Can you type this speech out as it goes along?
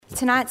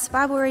Tonight's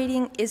Bible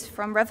reading is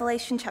from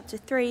Revelation chapter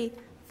 3,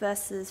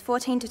 verses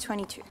 14 to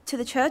 22. To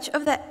the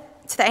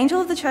angel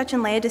of the church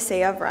in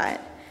Laodicea write,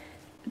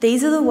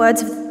 "These are the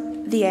words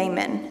of the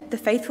Amen, the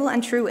faithful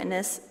and true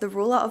witness, the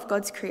ruler of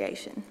God's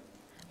creation.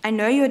 I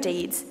know your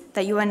deeds,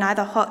 that you are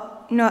neither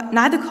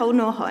cold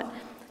nor hot.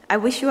 I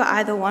wish you were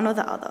either one or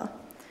the other.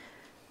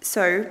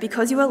 So,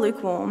 because you are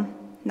lukewarm,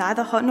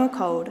 neither hot nor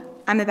cold,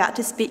 I'm about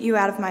to spit you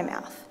out of my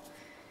mouth.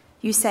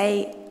 You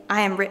say,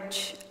 I am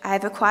rich, I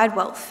have acquired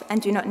wealth,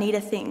 and do not need a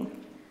thing.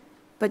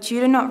 But you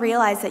do not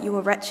realize that you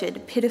are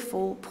wretched,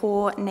 pitiful,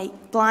 poor,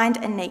 blind,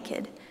 and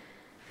naked.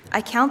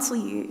 I counsel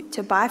you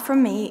to buy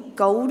from me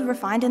gold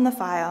refined in the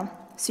fire,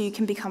 so you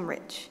can become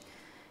rich,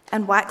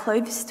 and white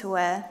clothes to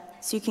wear,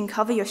 so you can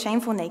cover your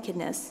shameful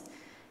nakedness,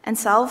 and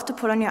salve to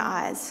put on your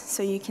eyes,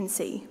 so you can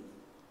see.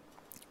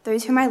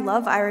 Those whom I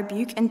love I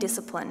rebuke and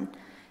discipline,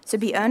 so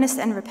be earnest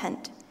and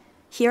repent.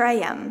 Here I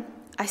am,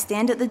 I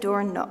stand at the door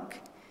and knock.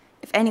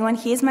 If anyone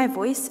hears my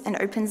voice and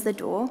opens the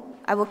door,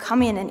 I will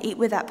come in and eat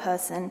with that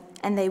person,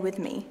 and they with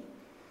me.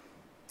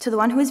 To the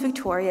one who is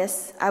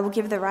victorious, I will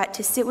give the right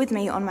to sit with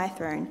me on my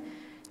throne,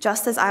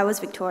 just as I was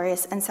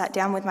victorious and sat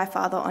down with my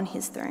Father on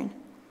his throne.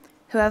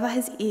 Whoever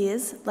has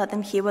ears, let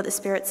them hear what the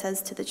Spirit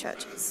says to the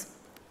churches."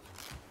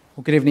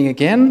 Well, good evening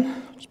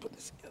again. Just put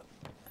this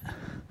together.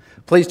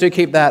 Please do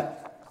keep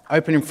that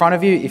open in front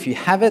of you. If you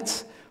have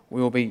it, we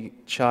will be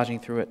charging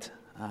through it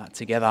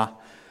together.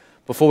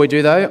 Before we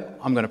do, though,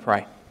 I'm going to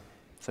pray.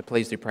 So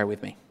please do pray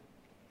with me.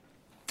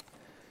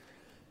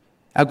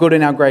 Our good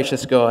and our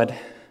gracious God,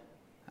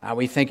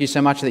 we thank you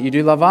so much that you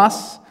do love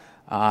us,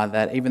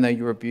 that even though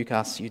you rebuke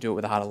us, you do it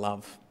with a heart of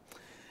love.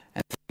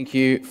 And thank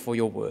you for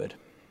your word.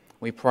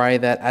 We pray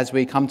that as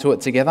we come to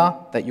it together,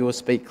 that you will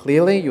speak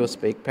clearly, you will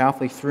speak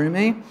powerfully through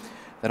me,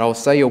 that I will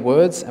say your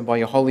words, and by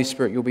your Holy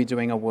Spirit you'll be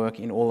doing a work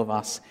in all of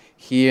us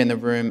here in the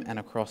room and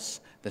across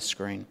the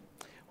screen.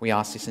 We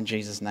ask this in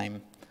Jesus'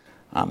 name.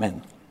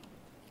 Amen.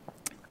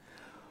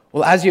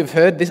 Well, as you've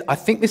heard, I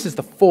think this is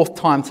the fourth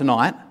time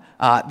tonight.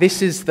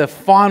 This is the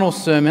final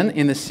sermon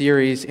in the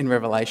series in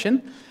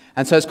Revelation.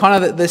 And so it's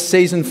kind of the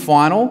season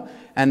final.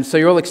 And so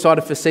you're all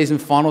excited for season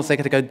finals. They're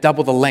going to go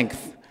double the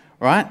length,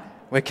 right?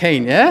 We're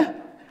keen, yeah?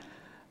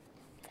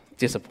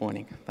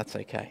 Disappointing. That's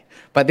okay.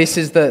 But this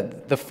is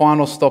the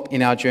final stop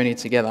in our journey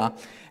together.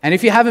 And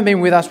if you haven't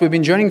been with us, we've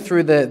been journeying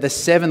through the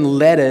 7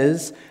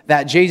 letters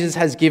that Jesus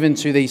has given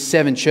to these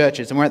 7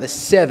 churches. And we're at the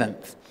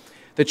 7th,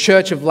 the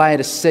Church of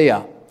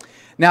Laodicea.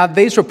 Now,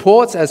 these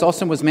reports, as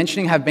Austin was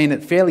mentioning, have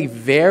been fairly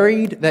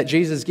varied that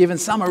Jesus has given.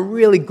 Some are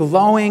really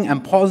glowing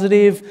and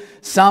positive.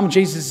 Some,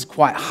 Jesus is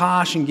quite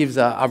harsh and gives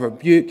a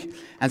rebuke.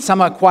 And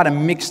some are quite a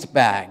mixed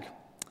bag.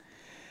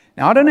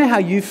 Now, I don't know how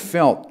you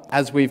felt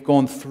as we've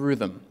gone through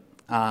them.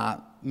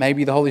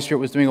 Maybe the Holy Spirit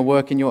was doing a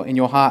work in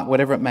your heart,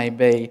 whatever it may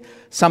be.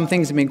 Some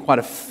things have been quite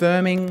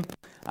affirming.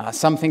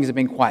 Some things have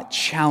been quite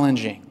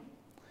challenging.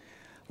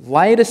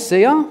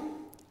 Laodicea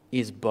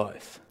is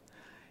both.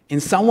 In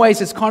some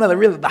ways, it's kind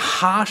of the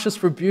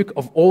harshest rebuke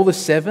of all the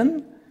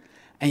 7,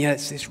 and yet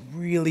it's this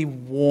really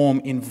warm,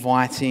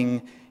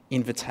 inviting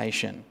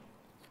invitation.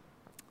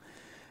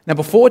 Now,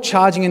 before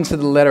charging into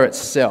the letter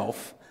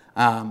itself,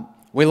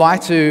 we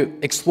like to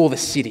explore the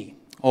city,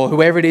 or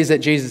whoever it is that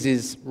Jesus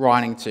is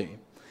writing to.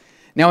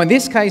 Now, in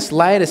this case,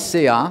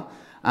 Laodicea,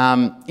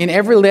 in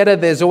every letter,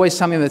 there's always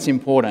something that's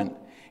important.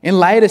 In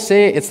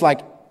Laodicea, it's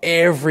like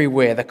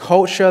everywhere. The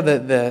culture,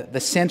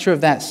 the center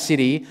of that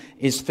city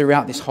is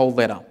throughout this whole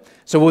letter.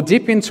 So we'll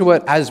dip into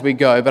it as we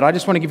go, but I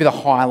just want to give you the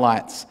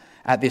highlights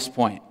at this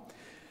point.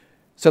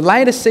 So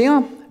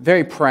Laodicea,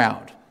 very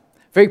proud,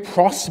 very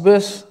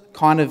prosperous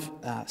kind of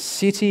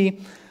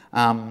city.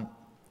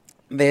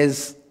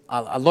 There's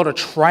a lot of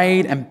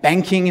trade and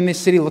banking in this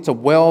city, lots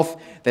of wealth.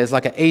 There's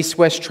like an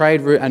east-west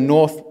trade route, a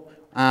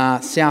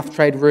north-south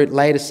trade route.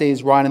 Laodicea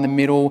is right in the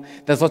middle.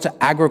 There's lots of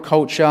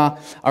agriculture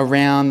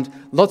around.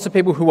 Lots of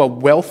people who are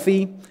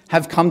wealthy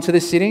have come to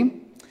the city.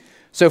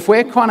 So if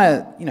we're kind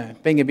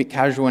of, being a bit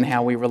casual in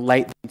how we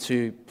relate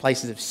to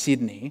places of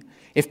Sydney,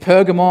 if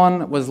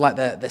Pergamon was like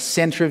the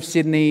centre of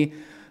Sydney,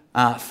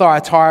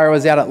 Thyatira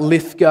was out at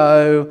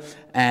Lithgow,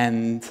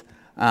 and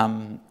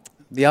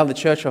the other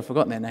church, I've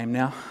forgotten their name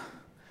now.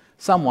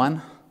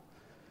 Someone.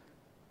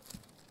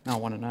 I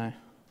want to know.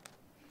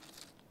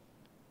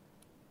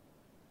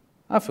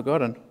 I've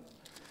forgotten.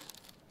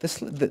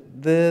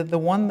 The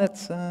one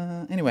that's...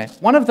 anyway,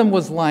 one of them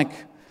was like...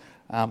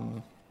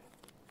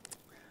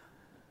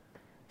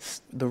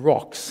 the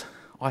Rocks.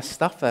 I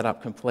stuffed that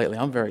up completely.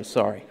 I'm very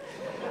sorry.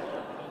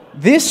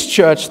 This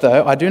church,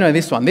 though, I do know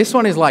this one. This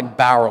one is like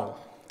Barrel,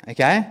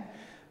 okay?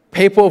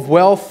 People of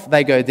wealth,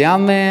 they go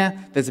down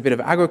there. There's a bit of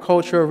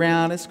agriculture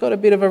around. It's got a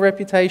bit of a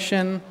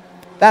reputation.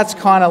 That's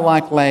kind of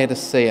like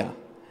Laodicea.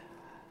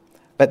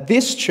 But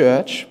this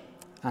church,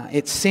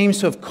 it seems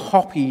to have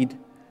copied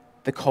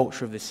the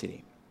culture of the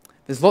city.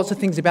 There's lots of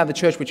things about the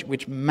church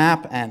which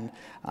map and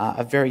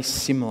are very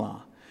similar.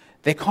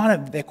 They're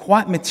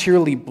quite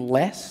materially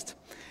blessed.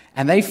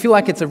 And they feel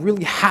like it's a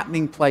really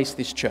happening place,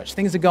 this church.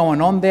 Things are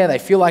going on there. They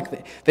feel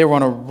like they're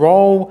on a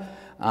roll.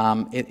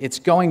 It's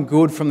going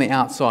good from the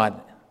outside.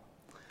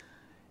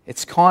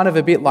 It's kind of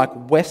a bit like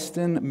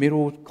Western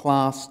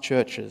middle-class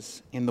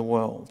churches in the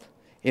world.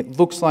 It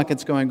looks like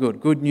it's going good,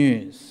 good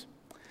news.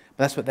 But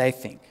that's what they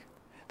think.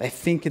 They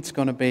think it's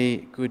going to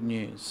be good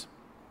news.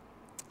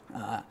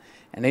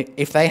 And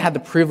if they had the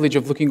privilege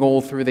of looking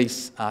all through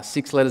these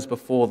 6 letters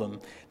before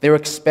them, they're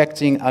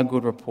expecting a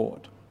good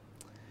report.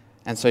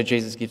 And so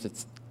Jesus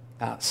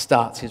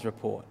starts his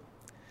report.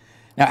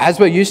 Now, as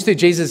we're used to,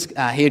 Jesus,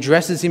 he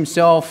addresses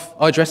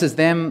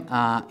them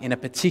in a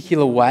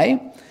particular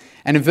way.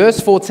 And in verse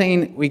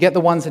 14, we get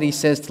the ones that he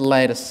says to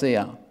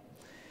Laodicea.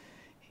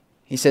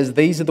 He says,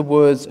 "These are the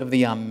words of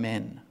the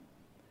Amen,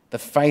 the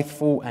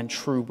faithful and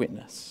true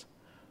witness,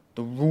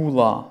 the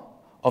ruler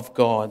of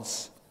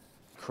God's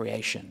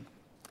creation."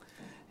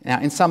 Now,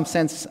 in some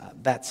sense,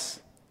 that's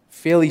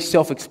fairly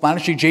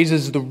self-explanatory.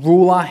 Jesus is the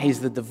ruler,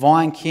 he's the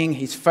divine king,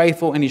 he's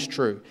faithful and he's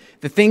true.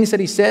 The things that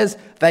he says,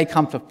 they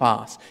come to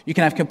pass. You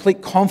can have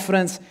complete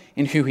confidence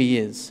in who he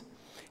is.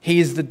 He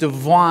is the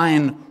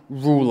divine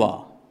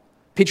ruler.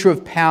 Picture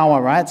of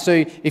power, right?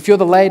 So if you're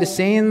the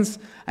Laodiceans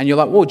and you're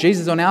like, "Well,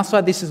 Jesus is on our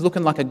side, this is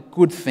looking like a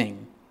good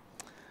thing."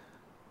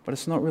 But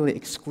it's not really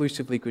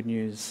exclusively good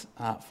news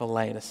for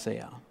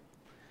Laodicea.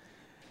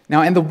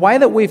 Now, in the way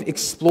that we've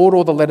explored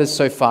all the letters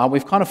so far,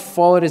 we've kind of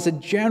followed as a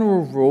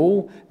general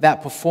rule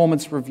that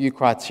performance review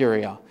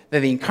criteria.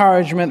 They're the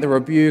encouragement, the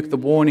rebuke, the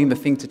warning, the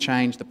thing to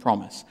change, the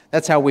promise.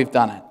 That's how we've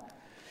done it.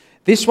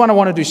 This one I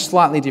want to do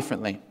slightly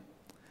differently.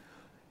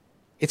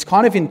 It's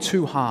kind of in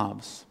 2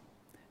 halves.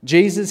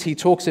 Jesus, he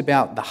talks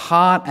about the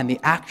heart and the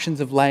actions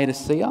of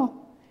Laodicea,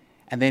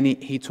 and then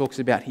he talks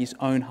about his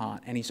own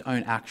heart and his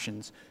own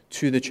actions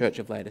to the church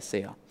of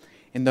Laodicea.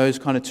 In those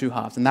kind of 2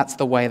 halves. And that's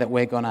the way that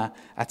we're going to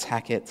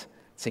attack it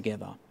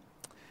together.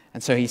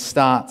 And so he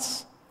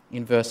starts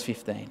in verse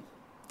 15,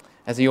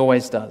 as he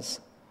always does.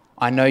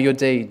 "I know your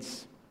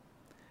deeds.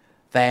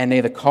 They are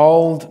neither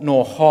cold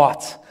nor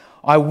hot.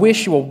 I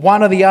wish you were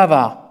one or the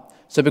other.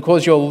 So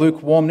because you're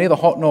lukewarm, neither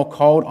hot nor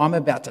cold, I'm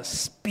about to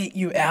spit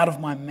you out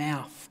of my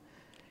mouth.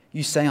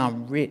 You say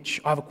I'm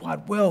rich, I've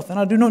acquired wealth, and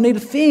I do not need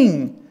a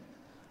thing.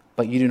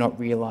 But you do not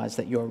realize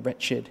that you're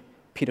wretched,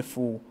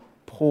 pitiful,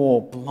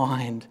 poor,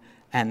 blind,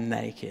 and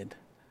naked."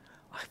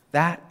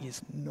 That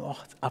is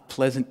not a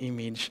pleasant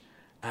image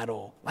at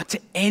all. Like, to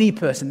any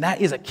person,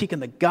 that is a kick in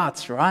the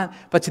guts, right?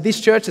 But to this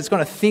church that's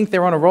going to think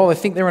they're on a roll, they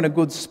think they're in a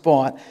good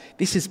spot,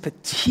 this is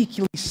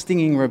particularly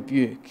stinging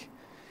rebuke.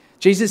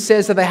 Jesus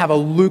says that they have a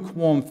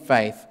lukewarm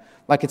faith,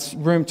 like it's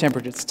room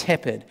temperature, it's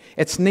tepid.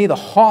 It's neither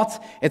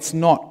hot, it's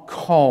not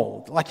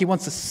cold. Like he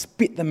wants to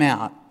spit them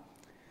out.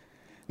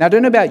 Now, I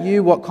don't know about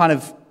you what kind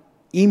of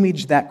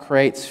image that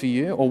creates for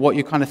you, or what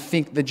you kind of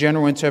think the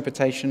general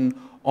interpretation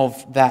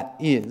of that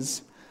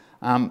is.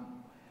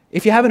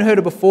 If you haven't heard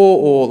it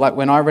before, or like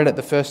when I read it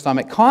the first time,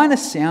 it kind of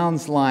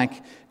sounds like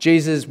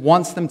Jesus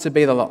wants them to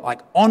be like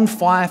on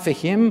fire for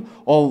him,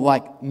 or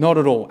like not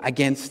at all,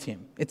 against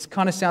him. It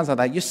kind of sounds like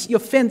that. You're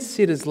fence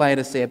sitters,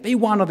 Laodicea, be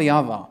one or the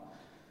other.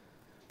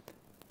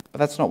 But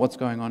that's not what's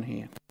going on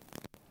here.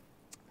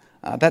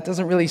 That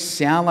doesn't really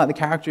sound like the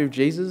character of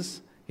Jesus.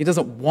 He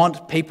doesn't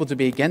want people to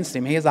be against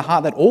him. He has a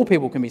heart that all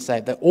people can be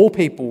saved, that all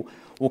people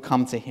will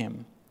come to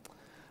him.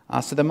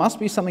 So there must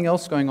be something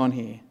else going on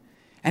here.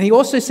 And he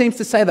also seems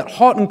to say that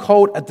hot and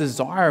cold are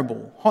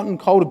desirable. Hot and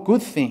cold are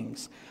good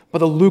things, but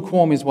the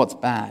lukewarm is what's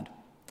bad.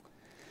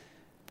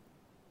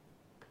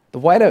 The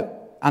way to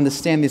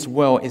understand this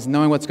well is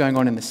knowing what's going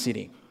on in the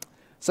city.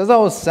 So as I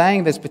was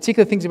saying, there's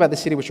particular things about the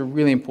city which are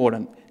really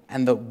important,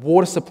 and the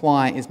water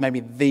supply is maybe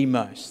the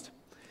most.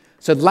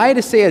 So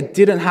Laodicea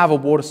didn't have a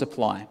water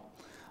supply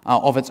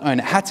of its own.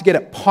 It had to get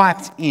it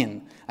piped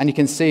in, and you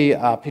can see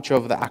a picture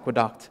of the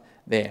aqueduct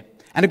there.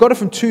 And it got it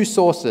from 2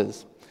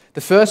 sources.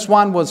 The first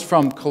one was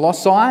from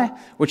Colossae,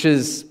 which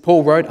is,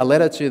 Paul wrote a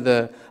letter to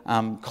the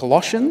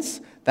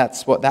Colossians.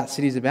 That's what that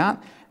city's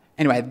about.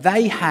 Anyway,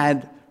 they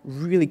had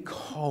really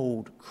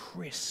cold,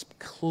 crisp,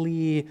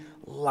 clear,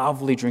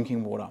 lovely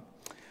drinking water.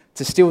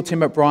 To steal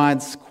Tim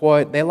McBride's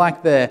quote, they're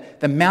like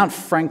the Mount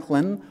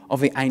Franklin of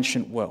the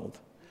ancient world.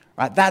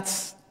 Right?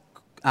 That's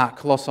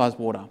Colossae's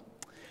water.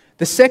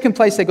 The second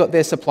place they got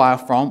their supply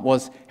from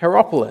was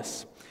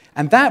Hierapolis.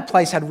 And that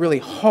place had really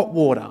hot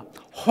water,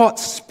 hot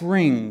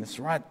springs,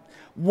 right?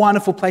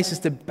 Wonderful places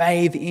to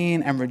bathe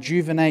in and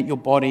rejuvenate your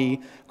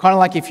body. Kind of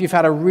like if you've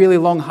had a really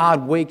long,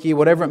 hard week here,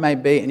 whatever it may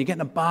be, and you get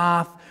in a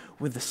bath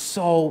with the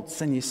salts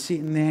and you're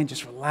sitting there and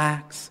just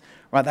relax,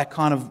 right? That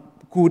kind of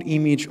good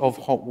image of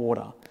hot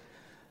water.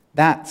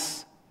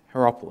 That's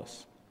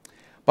Hierapolis.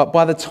 But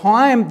by the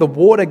time the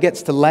water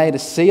gets to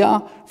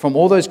Laodicea, from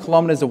all those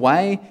kilometers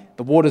away,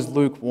 the water's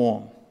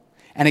lukewarm.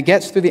 And it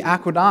gets through the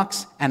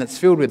aqueducts, and it's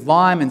filled with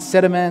lime and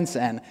sediments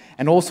and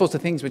all sorts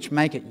of things which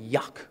make it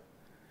yuck.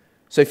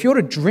 So if you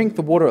were to drink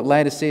the water at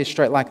Laodicea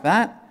straight like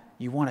that,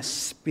 you want to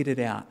spit it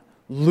out.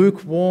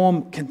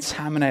 Lukewarm,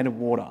 contaminated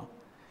water.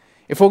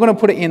 If we're going to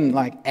put it in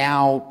like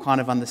our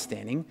kind of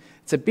understanding,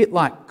 it's a bit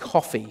like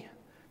coffee.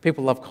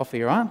 People love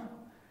coffee, right?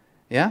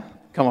 Yeah?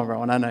 Come on,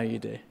 Rowan, I know you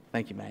do.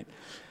 Thank you, mate.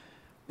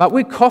 But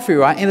with coffee,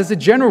 right, and as a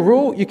general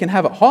rule, you can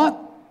have it hot,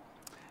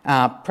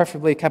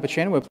 preferably a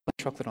cappuccino with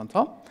chocolate on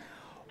top,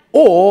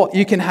 or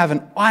you can have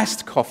an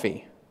iced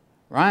coffee,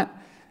 right?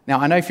 Now,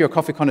 I know if you're a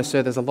coffee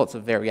connoisseur, there's lots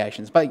of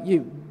variations, but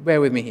you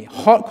bear with me here.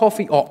 Hot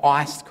coffee or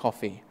iced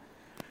coffee.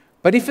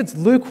 But if it's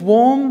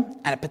lukewarm,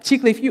 and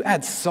particularly if you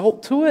add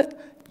salt to it,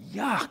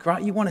 yuck,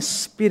 right? You want to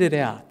spit it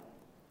out.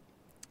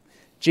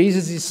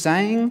 Jesus is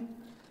saying,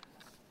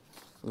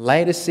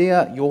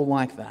 Laodicea, you're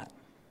like that.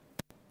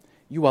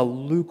 You are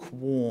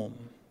lukewarm.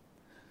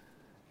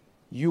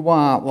 You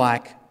are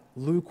like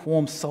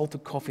lukewarm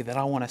salted coffee that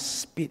I want to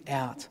spit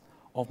out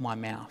of my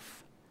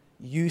mouth.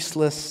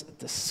 Useless,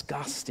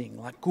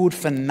 disgusting, like good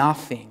for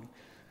nothing.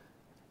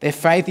 Their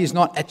faith is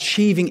not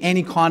achieving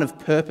any kind of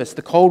purpose.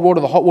 The cold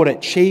water, the hot water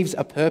achieves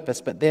a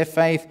purpose, but their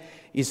faith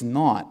is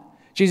not.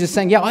 Jesus is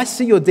saying, yeah, I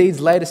see your deeds,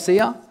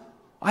 Laodicea.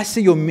 I see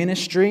your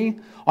ministry.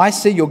 I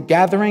see your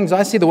gatherings.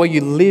 I see the way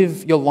you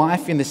live your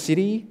life in the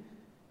city,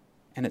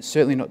 and it's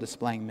certainly not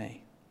displaying me.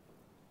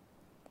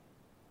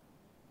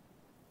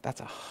 That's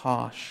a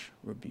harsh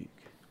rebuke.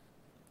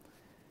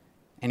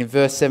 And in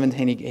verse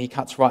 17, he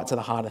cuts right to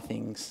the heart of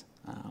things,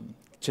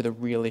 to the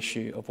real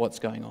issue of what's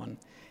going on.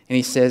 And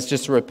he says,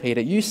 just to repeat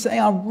it, you say,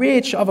 I'm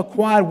rich, I've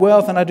acquired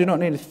wealth, and I do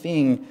not need a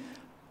thing,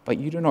 but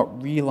you do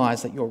not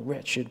realize that you're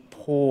wretched,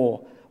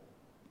 poor,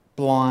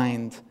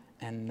 blind,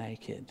 and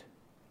naked.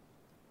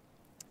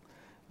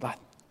 But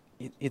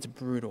it's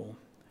brutal.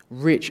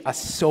 Rich, a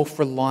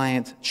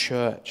self-reliant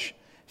church.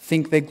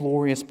 Think they're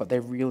glorious, but they're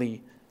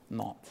really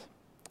not.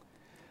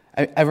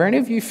 Are any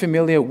of you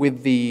familiar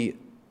with the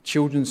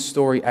children's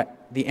story,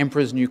 The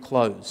Emperor's New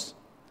Clothes?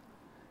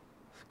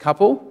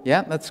 Couple?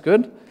 Yeah, that's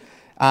good.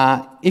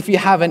 If you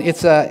haven't,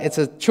 it's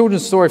a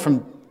children's story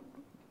from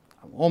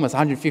almost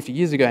 150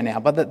 years ago now.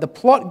 But the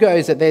plot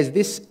goes that there's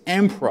this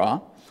emperor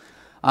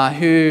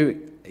who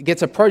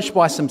gets approached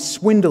by some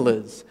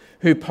swindlers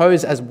who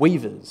pose as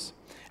weavers.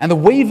 And the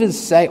weavers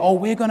say, oh,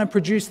 we're going to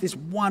produce this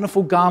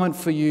wonderful garment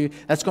for you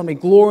that's going to be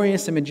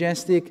glorious and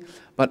majestic,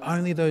 but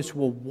only those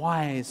who are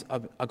wise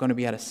are going to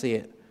be able to see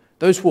it.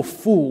 Those who are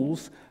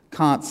fools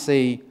can't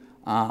see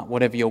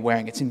whatever you're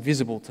wearing. It's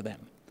invisible to them.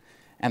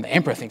 And the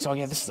emperor thinks, oh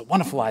yeah, this is a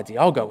wonderful idea,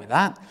 I'll go with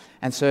that.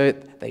 And so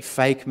they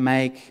fake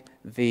make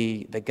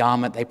the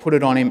garment, they put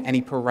it on him, and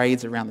he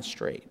parades around the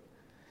street.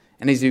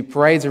 And as he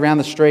parades around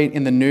the street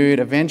in the nude,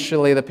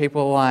 eventually the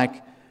people are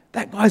like,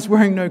 that guy's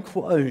wearing no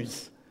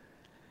clothes.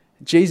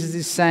 Jesus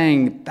is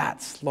saying,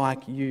 that's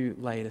like you,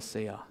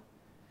 Laodicea.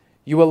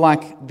 You are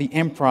like the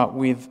emperor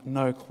with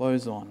no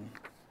clothes on,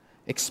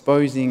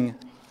 exposing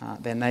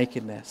their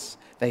nakedness.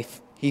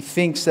 He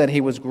thinks that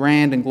he was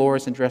grand and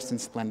glorious and dressed in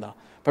splendor,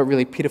 but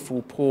really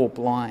pitiful, poor,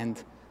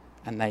 blind,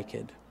 and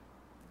naked.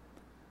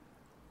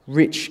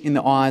 Rich in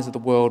the eyes of the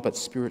world, but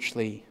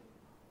spiritually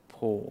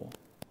poor.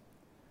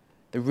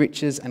 The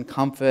riches and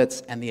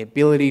comforts and the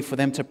ability for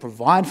them to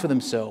provide for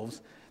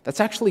themselves,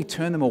 that's actually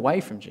turned them away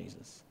from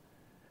Jesus.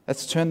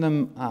 That's turned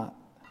them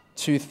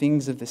to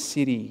things of the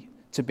city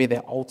to be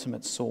their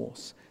ultimate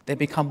source. They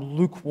become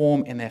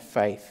lukewarm in their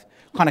faith,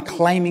 kind of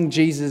claiming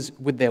Jesus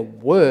with their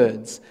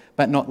words,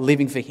 but not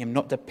living for him,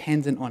 not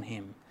dependent on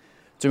him,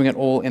 doing it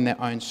all in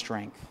their own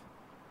strength.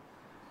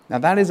 Now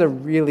that is a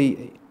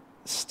really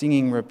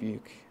stinging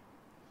rebuke,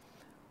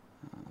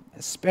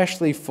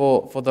 especially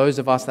for those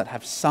of us that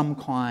have some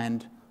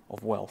kind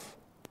of wealth,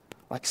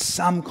 like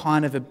some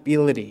kind of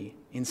ability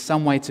in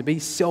some way to be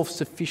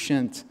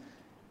self-sufficient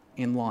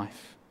in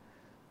life,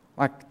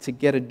 like to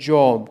get a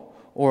job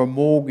or a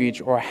mortgage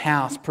or a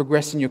house,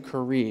 progress in your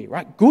career,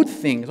 right? Good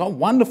things,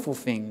 wonderful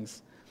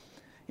things,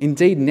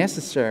 indeed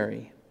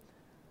necessary.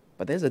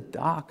 But there's a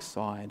dark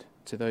side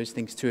to those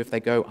things too if they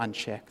go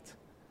unchecked.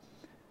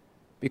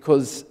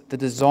 Because the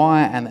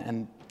desire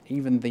and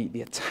even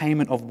the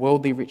attainment of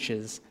worldly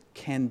riches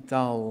can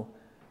dull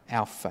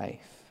our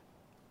faith.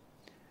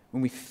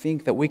 When we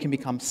think that we can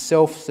become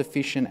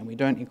self-sufficient and we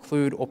don't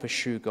include or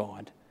pursue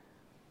God.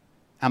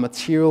 Our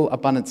material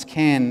abundance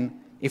can,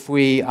 if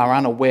we are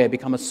unaware,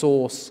 become a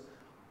source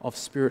of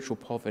spiritual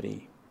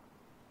poverty,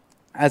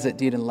 as it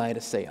did in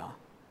Laodicea.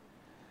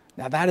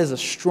 Now that is a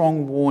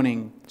strong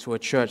warning to a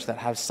church that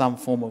has some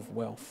form of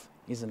wealth,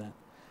 isn't it?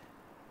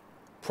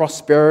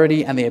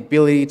 Prosperity and the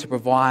ability to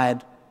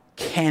provide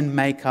can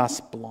make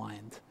us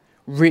blind,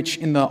 rich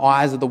in the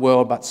eyes of the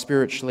world, but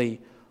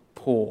spiritually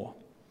poor,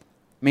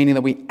 meaning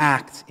that we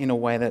act in a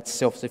way that's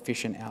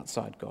self-sufficient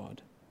outside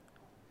God.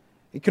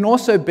 It can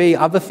also be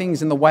other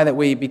things in the way that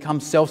we become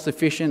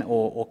self-sufficient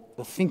or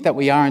think that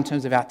we are in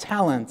terms of our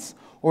talents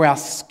or our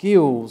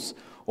skills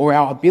or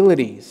our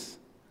abilities.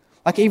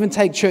 Like even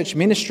take church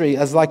ministry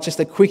as like just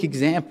a quick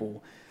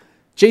example.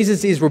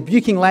 Jesus is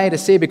rebuking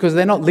Laodicea because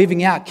they're not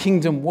living out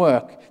kingdom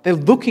work. They're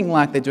looking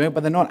like they're doing it,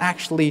 but they're not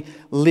actually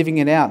living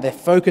it out. They're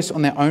focused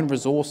on their own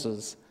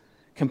resources,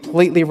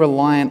 completely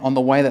reliant on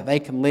the way that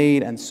they can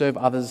lead and serve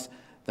others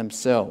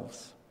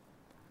themselves.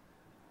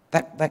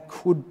 That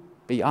could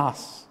be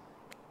us.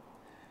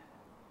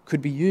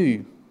 Could be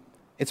you.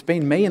 It's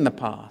been me in the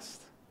past.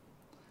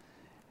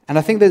 And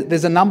I think that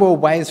there's a number of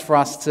ways for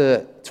us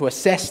to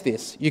assess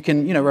this. You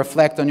can,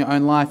 reflect on your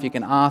own life. You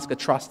can ask a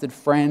trusted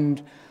friend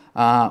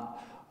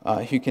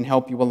who can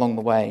help you along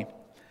the way.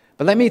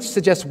 But let me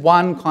suggest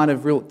one kind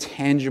of real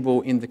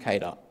tangible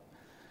indicator,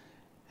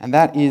 and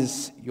that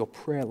is your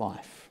prayer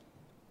life.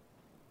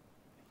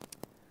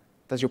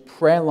 Does your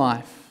prayer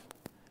life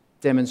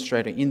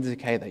demonstrate or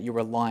indicate that you're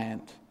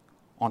reliant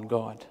on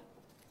God?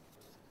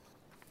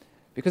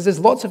 Because there's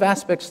lots of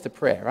aspects to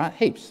prayer, right?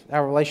 Heaps.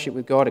 Our relationship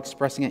with God,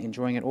 expressing it,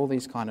 enjoying it, all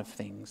these kind of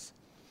things.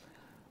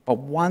 But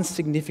one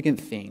significant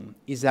thing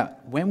is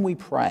that when we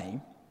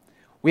pray,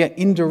 we are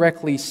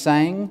indirectly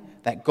saying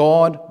that,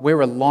 God, we're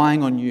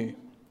relying on you.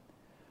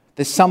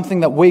 There's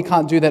something that we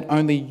can't do that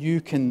only you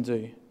can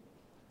do.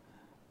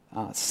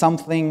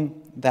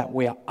 Something that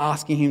we are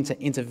asking him to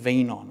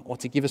intervene on or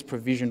to give us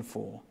provision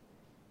for.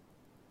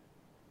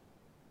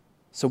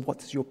 So what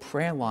does your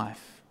prayer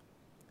life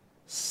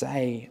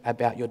say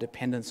about your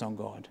dependence on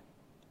God?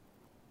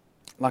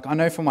 Like, I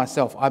know for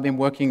myself, I've been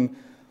working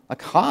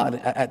hard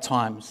at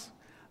times.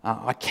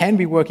 I can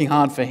be working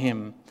hard for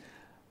him,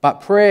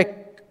 but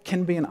prayer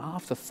can be an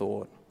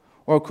afterthought,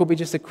 or it could be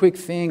just a quick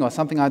thing or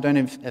something I don't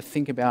even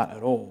think about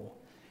at all.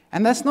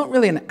 And that's not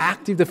really an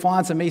active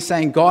defiance of me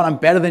saying, God, I'm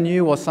better than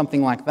you, or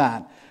something like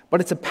that,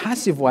 but it's a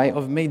passive way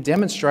of me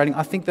demonstrating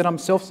I think that I'm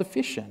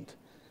self-sufficient.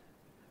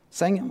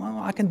 Saying, well,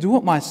 I can do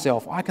it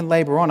myself. I can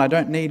labor on. I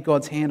don't need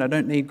God's hand. I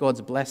don't need God's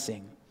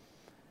blessing.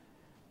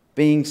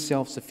 Being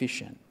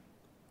self-sufficient.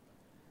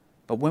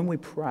 But when we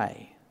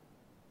pray,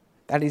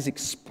 that is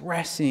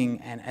expressing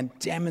and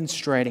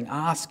demonstrating,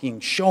 asking,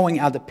 showing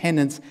our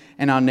dependence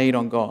and our need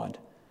on God.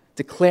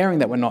 Declaring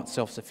that we're not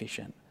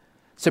self-sufficient.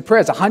 So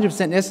prayer is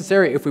 100%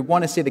 necessary if we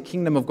want to see the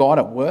kingdom of God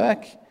at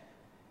work.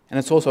 And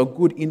it's also a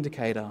good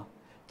indicator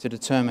to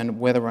determine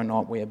whether or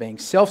not we are being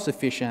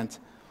self-sufficient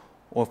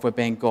or if we're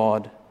being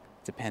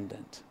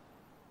God-dependent.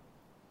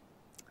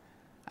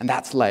 And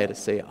that's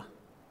Laodicea.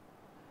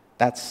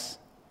 That's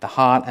the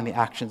heart and the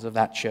actions of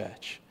that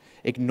church.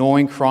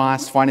 Ignoring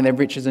Christ, finding their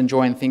riches and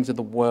joy in things of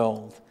the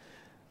world,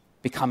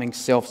 becoming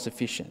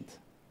self-sufficient.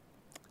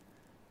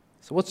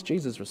 So what's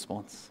Jesus'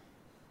 response?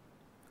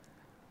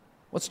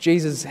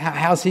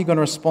 How's he going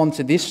to respond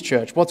to this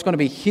church? What's going to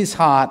be his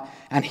heart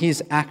and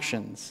his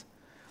actions?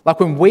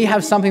 Like when we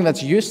have something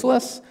that's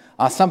useless,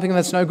 something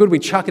that's no good, we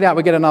chuck it out,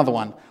 we get another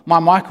one. My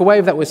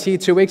microwave that was here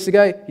 2 weeks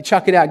ago, you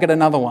chuck it out, get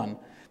another one.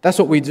 That's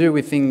what we do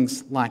with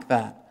things like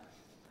that.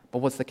 But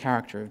what's the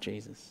character of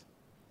Jesus?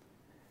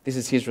 This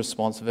is his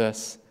response,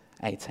 verse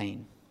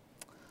 18.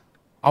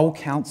 I will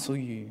counsel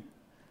you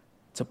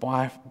to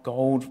buy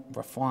gold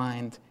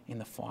refined in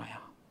the fire,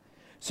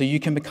 so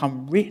you can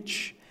become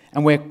rich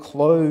and wear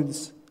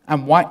clothes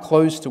and white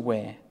clothes to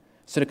wear,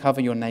 so to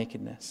cover your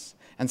nakedness,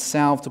 and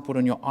salve to put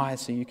on your eyes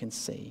so you can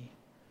see.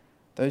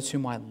 Those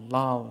whom I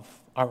love,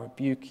 I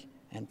rebuke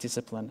and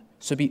discipline.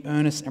 So be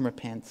earnest and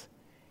repent.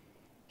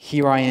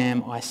 Here I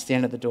am, I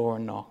stand at the door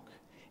and knock.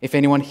 If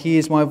anyone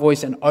hears my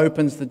voice and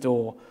opens the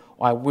door,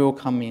 I will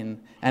come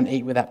in and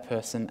eat with that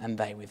person and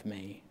they with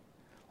me.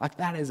 Like,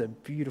 that is a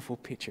beautiful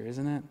picture,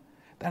 isn't it?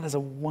 That is a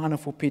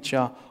wonderful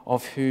picture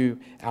of who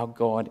our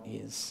God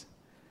is.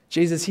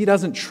 Jesus, he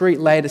doesn't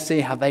treat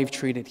Laodicea how they've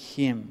treated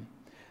him.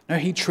 No,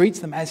 he treats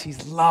them as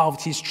his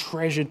loved, his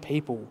treasured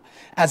people,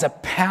 as a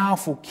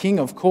powerful king,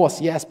 of course,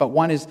 yes, but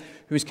one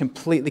who is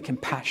completely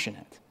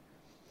compassionate.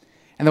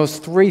 And there was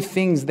 3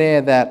 things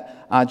there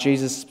that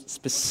Jesus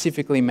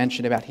specifically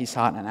mentioned about his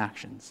heart and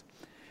actions.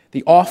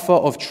 The offer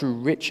of true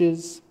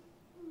riches,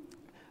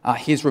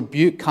 his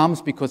rebuke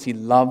comes because he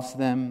loves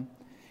them.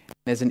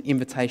 There's an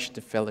invitation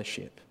to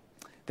fellowship.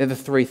 They're the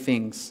 3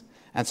 things,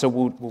 and so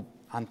we'll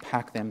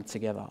unpack them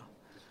together.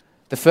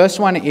 The first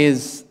one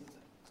is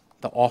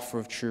the offer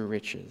of true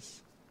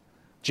riches.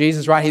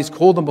 Jesus, right, he's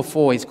called them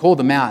before, he's called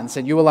them out and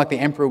said, you are like the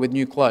emperor with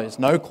new clothes,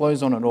 no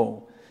clothes on at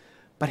all.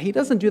 But he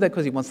doesn't do that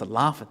because he wants to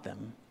laugh at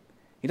them.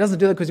 He doesn't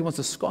do that because he wants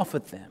to scoff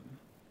at them.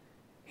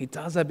 He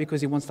does that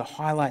because he wants to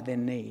highlight their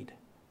need.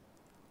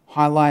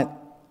 Highlight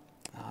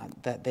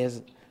that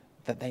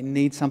they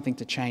need something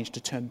to change,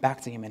 to turn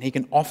back to him, and he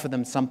can offer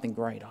them something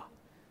greater.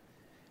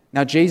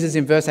 Now, Jesus,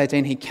 in verse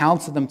 18, he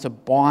counseled them to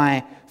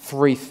buy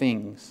 3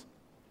 things.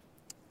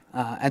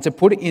 And to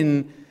put it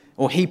in,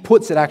 or he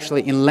puts it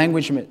actually in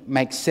language that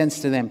makes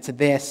sense to them, to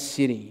their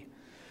city.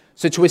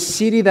 So to a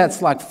city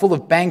that's like full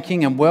of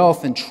banking and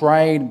wealth and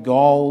trade,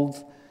 gold,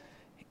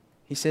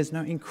 he says,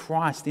 no, in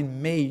Christ,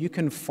 in me, you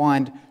can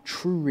find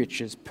true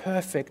riches,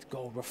 perfect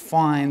gold,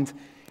 refined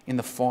in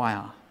the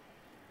fire.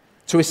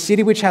 To a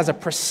city which has a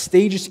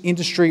prestigious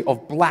industry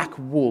of black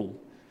wool.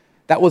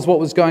 That was what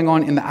was going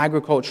on in the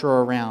agriculture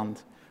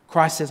around.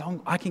 Christ says, oh,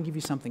 I can give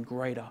you something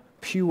greater,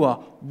 pure,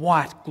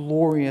 white,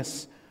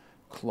 glorious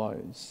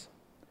clothes.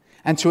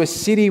 And to a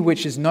city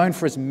which is known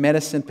for its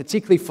medicine,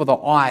 particularly for the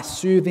eye,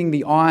 soothing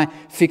the eye,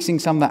 fixing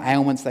some of the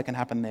ailments that can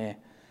happen there.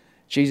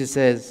 Jesus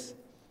says,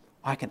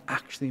 I can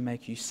actually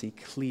make you see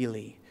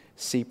clearly,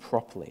 see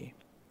properly.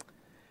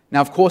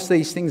 Now, of course,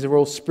 these things are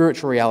all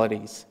spiritual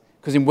realities,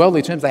 because in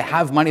worldly terms, they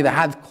have money, they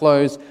have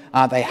clothes,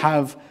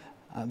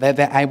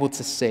 they're able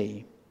to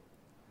see.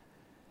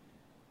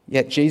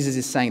 Yet Jesus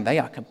is saying they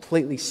are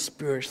completely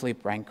spiritually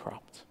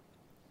bankrupt.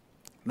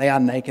 They are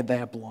naked, they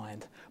are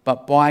blind.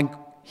 But by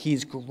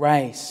his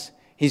grace,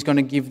 he's going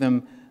to give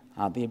them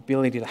the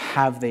ability to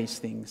have these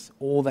things,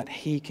 all that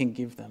he can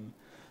give them,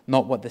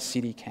 not what the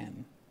city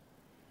can.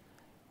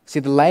 See,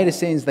 the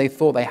Laodiceans, they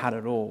thought they had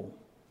it all.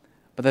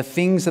 But the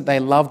things that they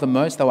loved the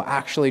most, they were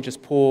actually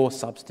just poor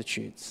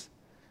substitutes.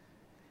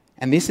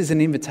 And this is an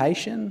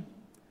invitation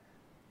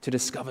to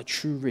discover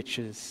true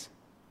riches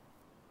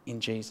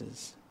in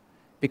Jesus.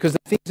 Because the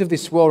things of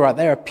this world, right,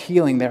 they're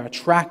appealing, they're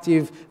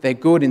attractive, they're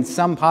good. In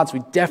some parts,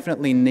 we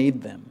definitely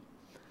need them.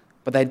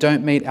 But they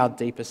don't meet our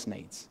deepest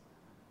needs.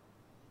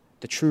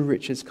 The true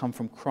riches come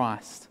from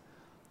Christ,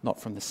 not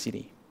from the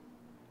city.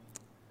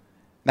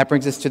 That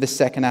brings us to the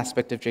second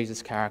aspect of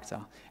Jesus'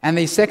 character. And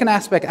the second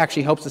aspect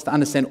actually helps us to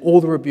understand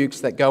all the rebukes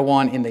that go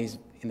on in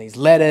these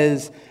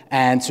letters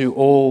and to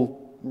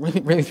all,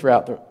 really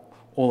throughout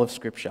all of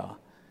Scripture.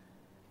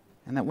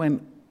 And that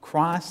when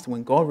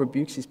God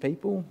rebukes his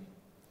people,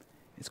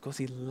 it's because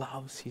he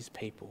loves his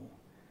people.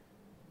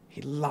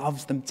 He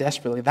loves them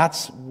desperately.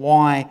 That's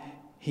why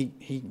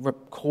he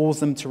calls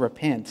them to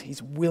repent.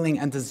 He's willing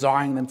and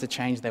desiring them to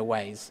change their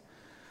ways.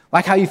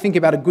 Like how you think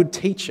about a good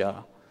teacher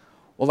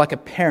or like a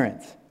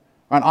parent.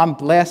 Right? I'm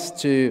blessed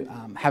to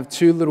have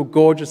two little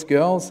gorgeous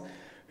girls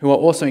who are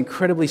also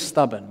incredibly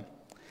stubborn.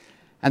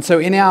 And so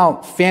in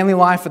our family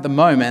life at the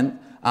moment,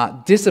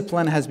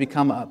 discipline has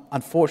become,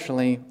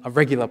 unfortunately, a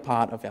regular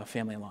part of our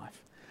family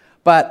life.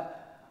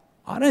 But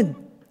I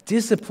don't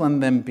discipline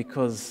them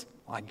because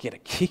I get a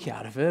kick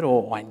out of it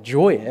or I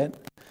enjoy it.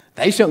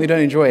 They certainly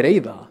don't enjoy it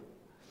either.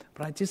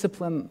 But I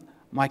discipline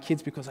my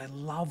kids because I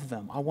love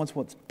them. I want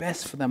what's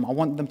best for them. I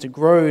want them to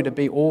grow to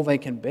be all they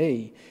can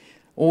be,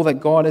 all that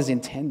God has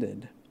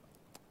intended.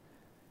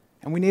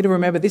 And we need to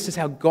remember this is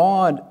how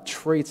God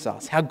treats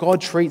us, how God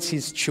treats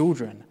his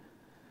children.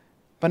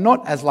 But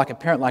not as like a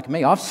parent like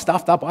me. I've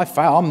stuffed up, I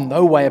fail. I'm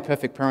no way a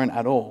perfect parent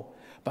at all.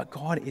 But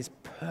God is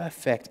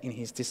perfect in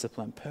his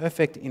discipline,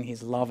 perfect in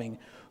his loving,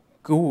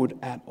 good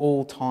at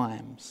all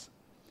times.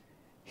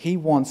 He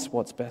wants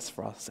what's best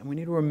for us. And we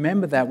need to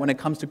remember that when it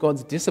comes to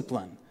God's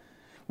discipline.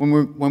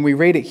 When we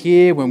read it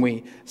here, when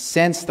we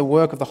sense the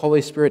work of the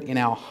Holy Spirit in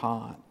our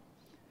heart,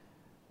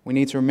 we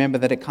need to remember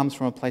that it comes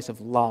from a place of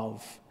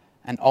love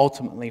and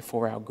ultimately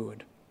for our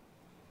good.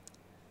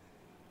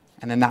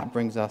 And then that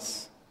brings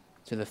us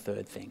to the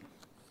third thing.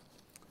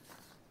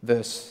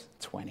 Verse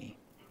 20.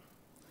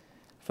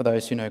 For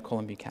those who know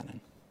Colin Buchanan.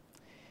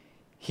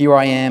 Here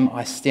I am,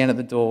 I stand at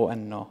the door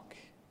and knock.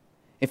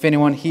 If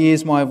anyone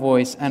hears my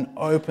voice and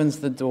opens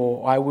the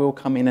door, I will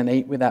come in and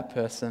eat with that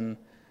person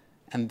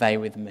and they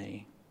with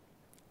me.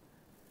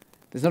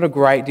 There's not a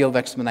great deal of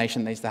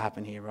explanation that needs to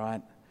happen here,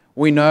 right?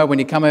 We know when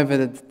you come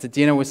over to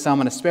dinner with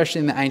someone, especially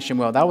in the ancient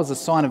world, that was a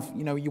sign of,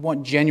 you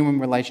want genuine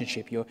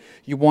relationship. You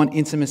want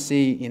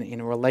intimacy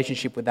in a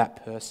relationship with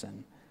that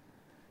person.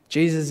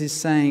 Jesus is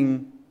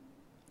saying,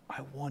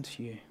 I want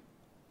you.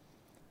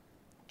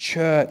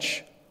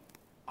 Church,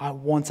 I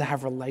want to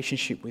have a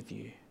relationship with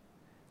you.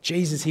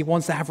 Jesus, he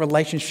wants to have a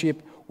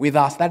relationship with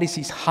us. That is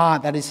his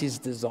heart. That is his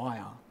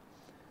desire.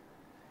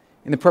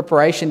 In the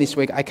preparation this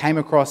week, I came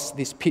across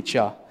this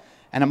picture,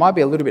 and it might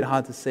be a little bit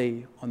hard to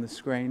see on the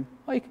screen.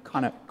 Oh, you can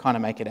kind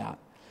of make it out.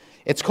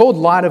 It's called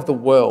Light of the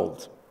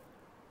World.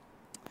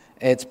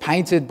 It's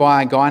painted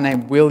by a guy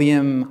named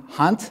William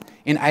Hunt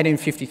in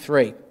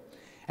 1853.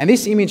 And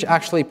this image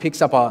actually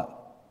picks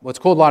up what's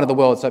called Light of the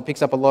World, so it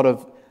picks up a lot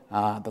of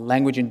the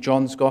language in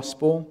John's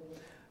Gospel,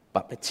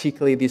 but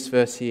particularly this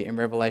verse here in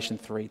Revelation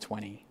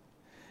 3:20.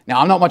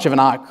 Now, I'm not much of an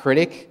art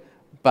critic,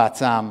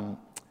 but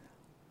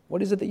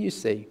what is it that you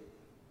see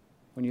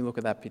when you look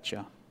at that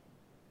picture?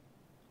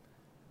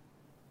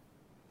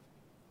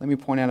 Let me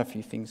point out a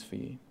few things for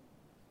you.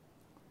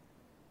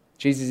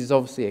 Jesus is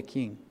obviously a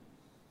king.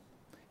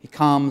 He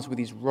comes with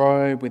his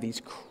robe, with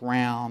his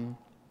crown.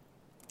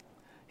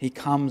 He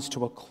comes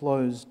to a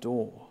closed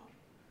door,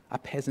 a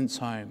peasant's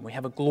home. We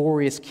have a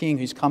glorious king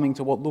who's coming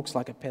to what looks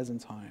like a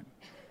peasant's home.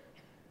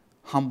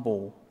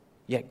 Humble,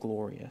 yet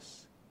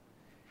glorious.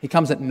 He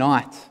comes at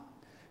night,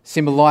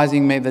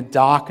 symbolizing the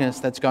darkness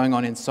that's going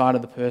on inside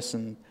of the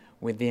person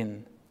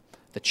within,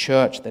 the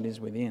church that is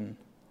within.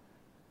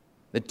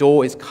 The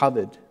door is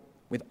covered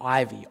with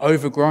ivy,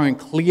 overgrown.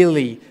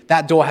 Clearly,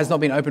 that door has not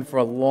been opened for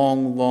a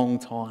long, long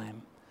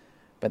time.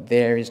 But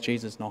there is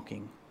Jesus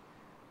knocking.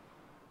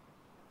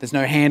 There's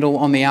no handle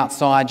on the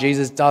outside.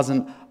 Jesus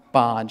doesn't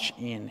barge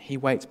in. He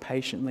waits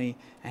patiently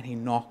and he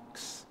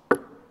knocks.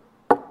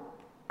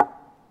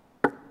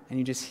 And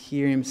you just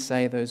hear him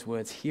say those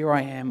words, here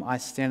I am, I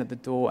stand at the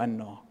door and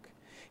knock.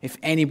 If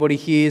anybody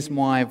hears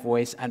my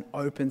voice and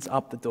opens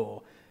up the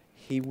door,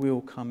 he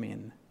will come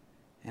in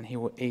and he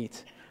will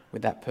eat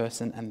with that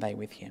person and they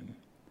with him.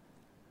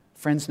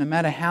 Friends, no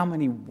matter how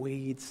many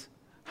weeds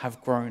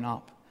have grown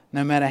up,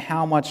 no matter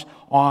how much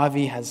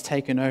ivy has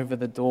taken over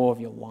the door of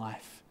your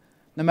life,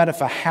 no matter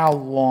for how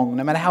long,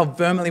 no matter how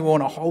vehemently we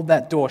want to hold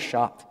that door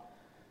shut,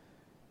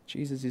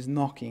 Jesus is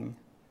knocking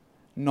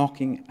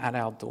at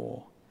our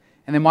door.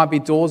 And there might be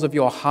doors of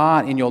your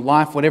heart in your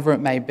life, whatever it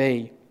may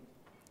be,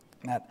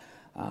 that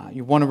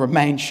you want to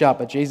remain shut,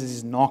 but Jesus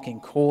is knocking,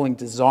 calling,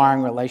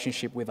 desiring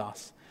relationship with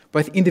us,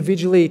 both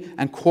individually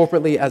and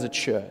corporately as a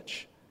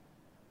church,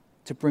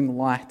 to bring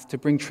light, to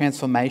bring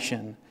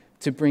transformation,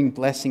 to bring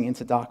blessing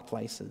into dark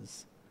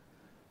places.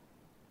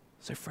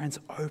 So friends,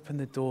 open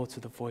the door to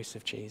the voice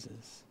of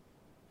Jesus.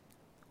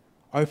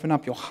 Open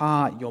up your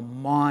heart, your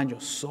mind, your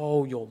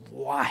soul, your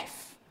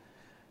life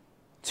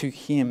to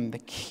Him, the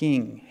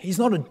King. He's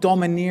not a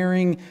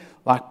domineering,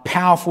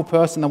 powerful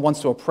person that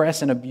wants to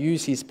oppress and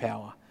abuse His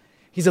power.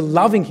 He's a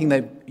loving King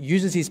that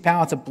uses His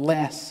power to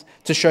bless,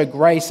 to show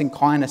grace and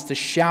kindness, to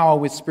shower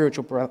with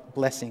spiritual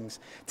blessings,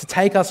 to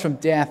take us from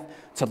death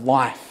to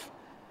life.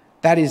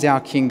 That is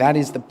our King. That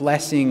is the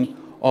blessing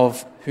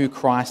of who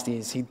Christ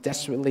is. He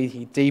desperately,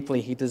 He deeply,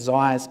 He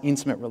desires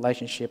intimate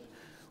relationship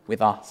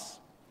with us.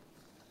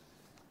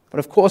 But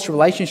of course,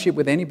 relationship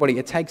with anybody,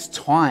 it takes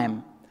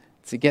time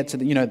to get to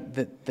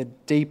the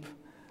deep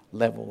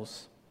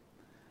levels.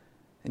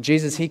 And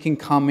Jesus, He can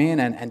come in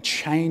and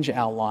change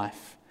our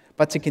life.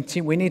 But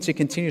we need to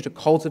continue to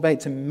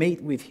cultivate, to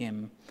meet with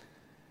Him.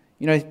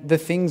 The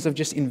things of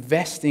just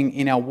investing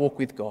in our walk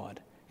with God,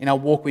 in our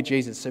walk with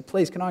Jesus. So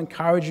please, can I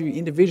encourage you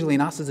individually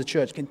and us as a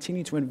church,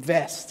 continue to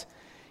invest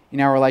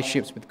in our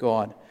relationships with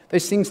God.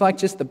 Those things like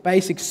just the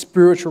basic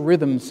spiritual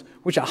rhythms,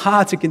 which are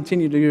hard to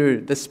continue to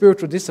do, the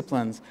spiritual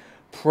disciplines,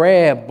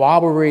 prayer,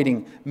 Bible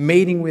reading,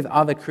 meeting with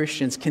other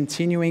Christians,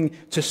 continuing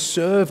to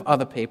serve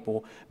other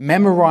people,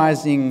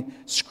 memorizing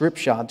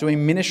scripture,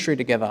 doing ministry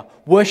together,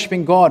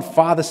 worshiping God,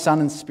 Father, Son,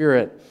 and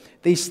Spirit.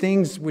 These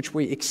things which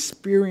we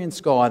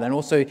experience God and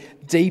also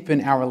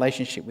deepen our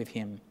relationship with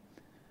Him.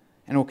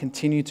 And will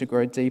continue to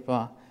grow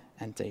deeper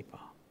and deeper.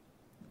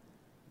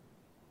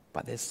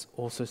 But there's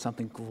also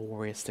something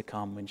glorious to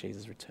come when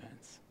Jesus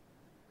returns.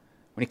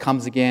 When He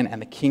comes again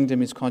and the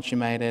kingdom is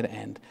consummated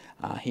and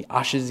He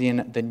ushers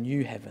in the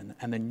new heaven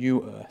and the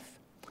new earth.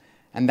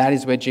 And that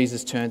is where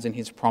Jesus turns in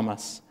His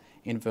promise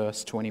in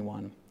verse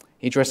 21.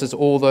 He addresses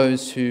all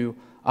those who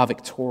are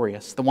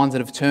victorious, the ones that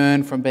have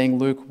turned from being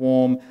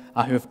lukewarm,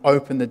 who have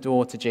opened the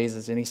door to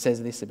Jesus. And He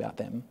says this about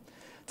them.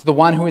 To the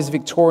one who is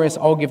victorious,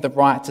 I'll give the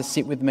right to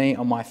sit with me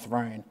on my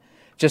throne,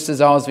 just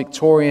as I was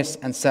victorious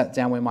and sat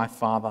down with my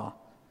Father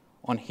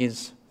on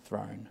His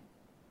throne.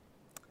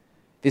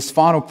 This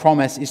final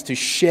promise is to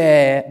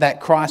share, that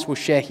Christ will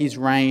share His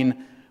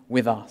reign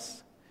with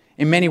us.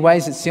 In many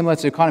ways, it's similar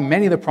to kind of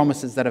many of the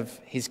promises that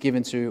He's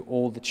given to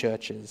all the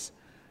churches.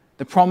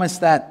 The promise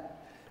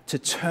that to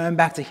turn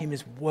back to Him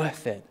is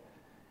worth it.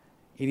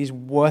 It is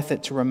worth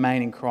it to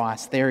remain in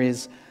Christ. There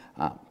is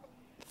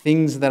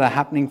things that are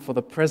happening for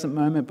the present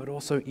moment, but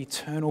also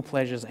eternal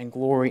pleasures and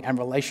glory and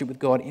relationship with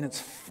God in its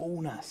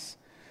fullness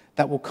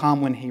that will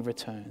come when He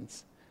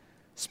returns.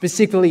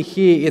 Specifically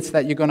here, it's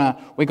that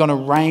we're going to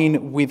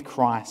reign with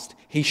Christ.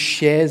 He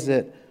shares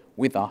it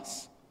with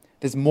us.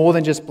 There's more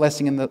than just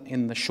blessing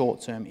in the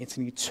short term. It's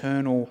an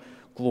eternal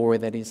glory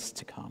that is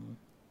to come.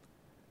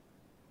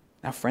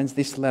 Now, friends,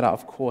 this letter,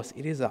 of course,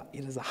 it is a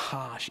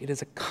harsh, it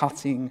is a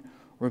cutting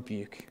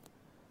rebuke.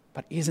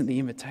 But isn't the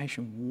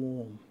invitation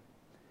warm?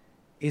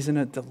 Isn't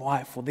it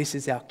delightful? This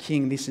is our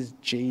King. This is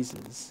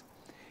Jesus.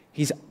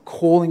 He's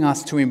calling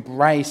us to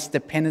embrace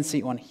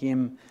dependency on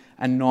Him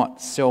and not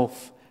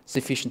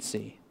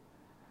self-sufficiency.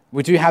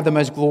 We do have the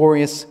most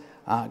glorious,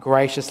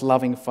 gracious,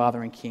 loving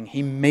Father and King.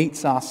 He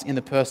meets us in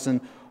the person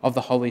of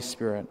the Holy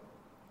Spirit.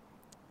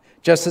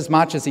 Just as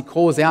much as He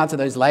calls out to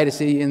those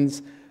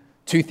Laodiceans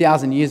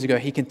 2,000 years ago,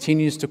 He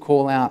continues to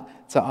call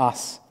out to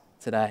us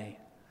today,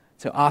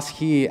 to us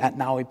here at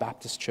Narwee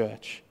Baptist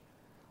Church.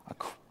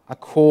 A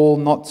call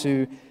not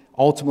to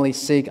ultimately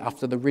seek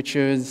after the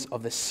riches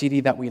of the city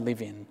that we live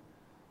in,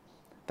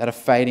 that are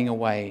fading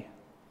away,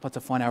 but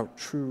to find our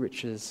true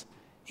riches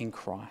in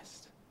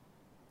Christ.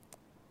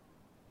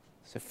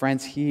 So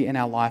friends, here in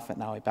our life at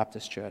Narwee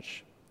Baptist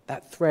Church,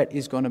 that threat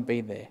is going to be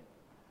there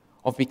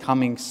of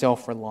becoming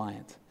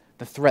self-reliant.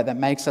 The threat that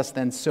makes us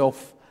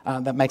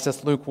that makes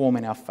us lukewarm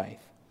in our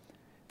faith.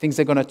 Things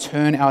that are going to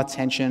turn our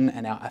attention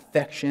and our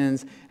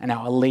affections and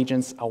our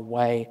allegiance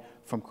away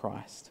from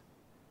Christ.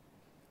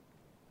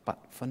 But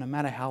for no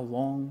matter how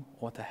long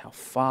or to how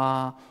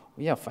far,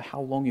 for how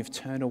long you've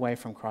turned away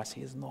from Christ,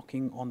 He is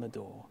knocking on the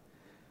door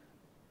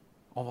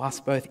of us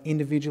both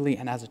individually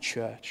and as a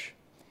church,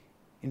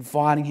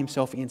 inviting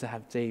Himself in to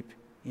have deep,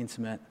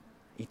 intimate,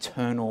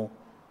 eternal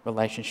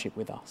relationship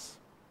with us.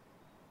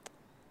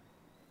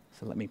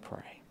 So let me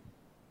pray.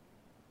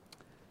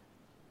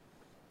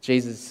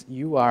 Jesus,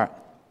 You are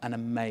an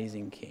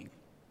amazing King.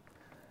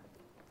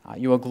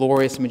 You are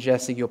glorious,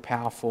 majestic, You're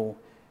powerful,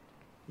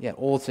 yet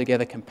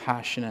altogether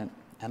compassionate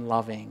and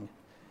loving.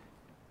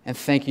 And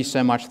thank You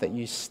so much that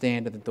You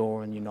stand at the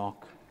door and You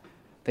knock,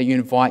 that You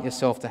invite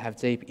Yourself to have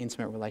deep,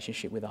 intimate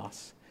relationship with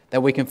us,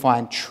 that we can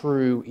find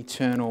true,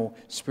 eternal,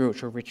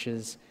 spiritual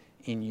riches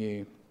in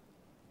You.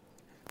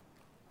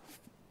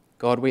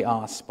 God, we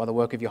ask, by the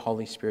work of Your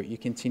Holy Spirit, You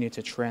continue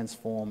to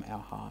transform our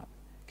heart,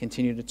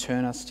 continue to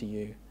turn us to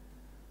You,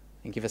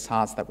 and give us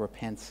hearts that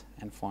repent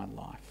and find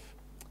life.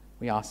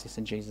 We ask this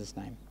in Jesus'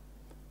 name.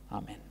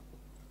 Amen.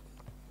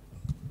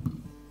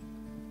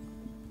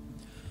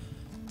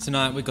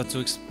 Tonight we got to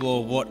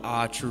explore what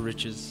are true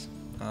riches.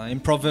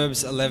 In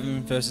Proverbs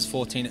 11 verses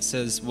 14 it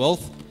says,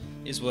 "Wealth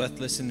is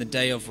worthless in the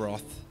day of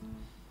wrath,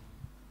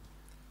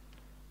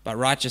 but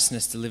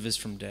righteousness delivers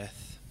from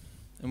death."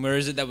 And where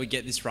is it that we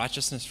get this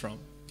righteousness from?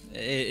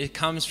 It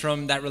comes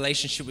from that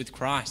relationship with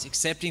Christ,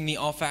 accepting the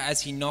offer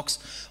as he knocks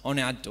on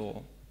our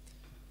door.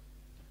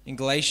 In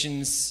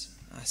Galatians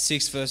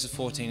 6 verses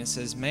 14 it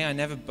says, "May I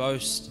never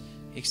boast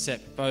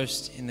except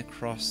boast in the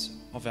cross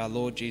of our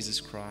Lord Jesus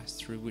Christ,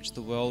 through which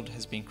the world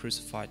has been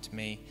crucified to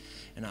me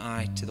and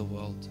I to the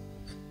world."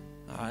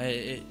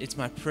 It's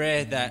my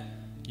prayer that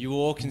you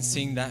all can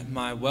sing that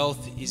my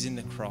wealth is in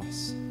the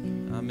cross.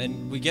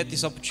 And we get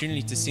this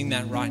opportunity to sing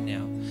that right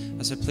now.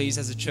 So please,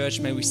 as a church,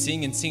 may we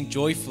sing and sing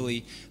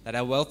joyfully that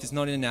our wealth is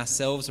not in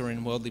ourselves or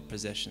in worldly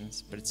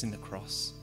possessions, but it's in the cross.